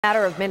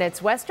Matter of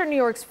minutes, Western New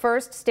York's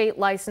first state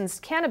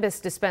licensed cannabis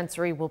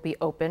dispensary will be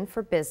open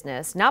for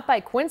business. Not by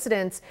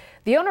coincidence,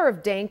 the owner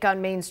of Dank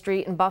on Main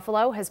Street in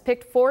Buffalo has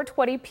picked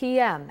 4:20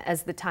 p.m.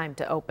 as the time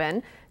to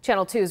open.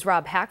 Channel 2's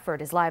Rob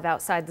Hackford is live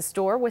outside the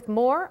store with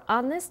more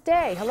on this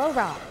day. Hello,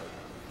 Rob.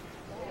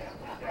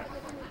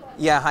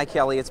 Yeah, hi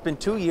Kelly. It's been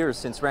 2 years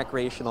since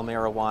recreational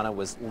marijuana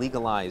was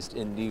legalized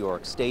in New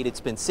York State.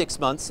 It's been 6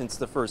 months since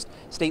the first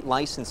state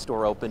licensed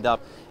store opened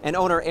up. And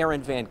owner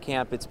Aaron Van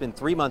Camp, it's been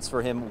 3 months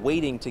for him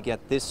waiting to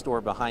get this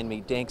store behind me,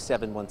 Dank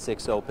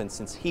 716, open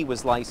since he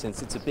was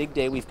licensed. It's a big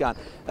day. We've got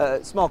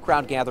a small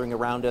crowd gathering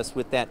around us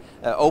with that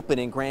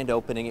grand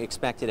opening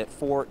expected at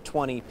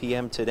 4:20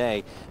 p.m.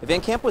 today. Van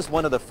Camp was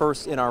one of the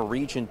first in our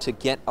region to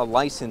get a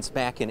license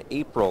back in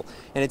April.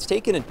 And it's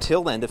taken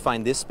until then to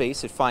find this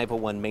space at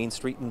 501 Main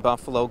Street in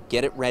Buffalo,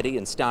 get it ready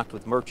and stocked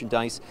with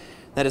merchandise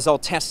that is all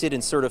tested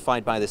and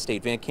certified by the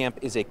state. Van Camp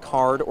is a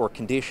card or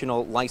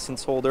conditional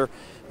license holder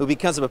who,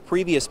 because of a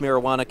previous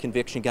marijuana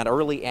conviction, got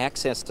early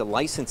access to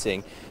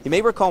licensing. You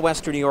may recall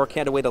Western New York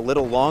had to wait a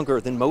little longer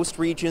than most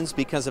regions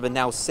because of a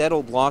now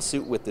settled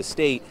lawsuit with the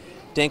state.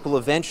 Dank will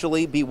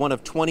eventually be one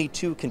of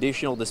 22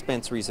 conditional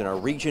dispensaries in our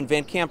region.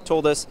 Van Camp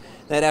told us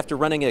that after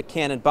running a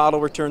can and bottle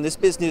return, this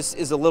business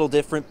is a little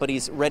different, but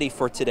he's ready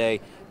for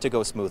today to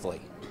go smoothly.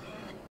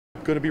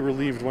 Going to be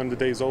relieved when the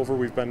day's over.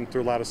 We've been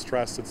through a lot of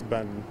stress. It's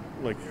been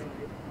like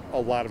a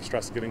lot of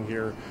stress getting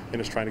here and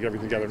just trying to get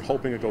everything together and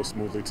hoping it goes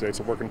smoothly today. It's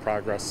a work in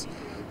progress.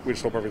 We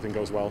just hope everything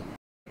goes well.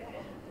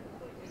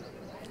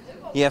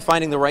 Yeah,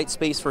 finding the right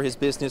space for his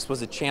business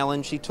was a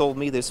challenge. He told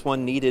me this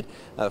one needed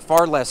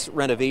far less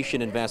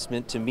renovation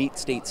investment to meet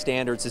state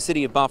standards. The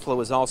city of Buffalo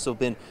has also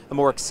been a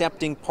more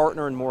accepting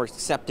partner and more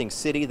accepting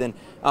city than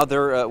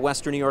other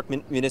Western New York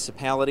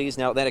municipalities.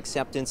 Now, that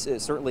acceptance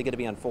is certainly going to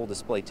be on full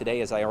display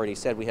today. As I already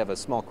said, we have a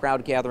small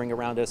crowd gathering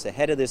around us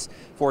ahead of this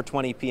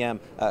 4:20 p.m.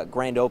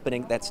 Grand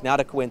opening. That's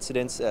not a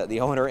coincidence. The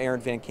owner, Aaron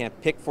Van Camp,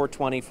 picked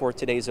 4:20 for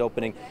today's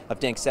opening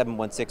of Dank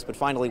 716. But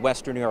finally,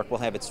 Western New York will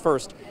have its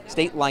first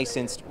state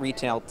licensed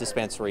retail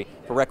dispensary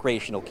for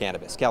recreational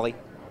cannabis. Kelly?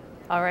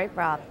 All right,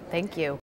 Rob. Thank you.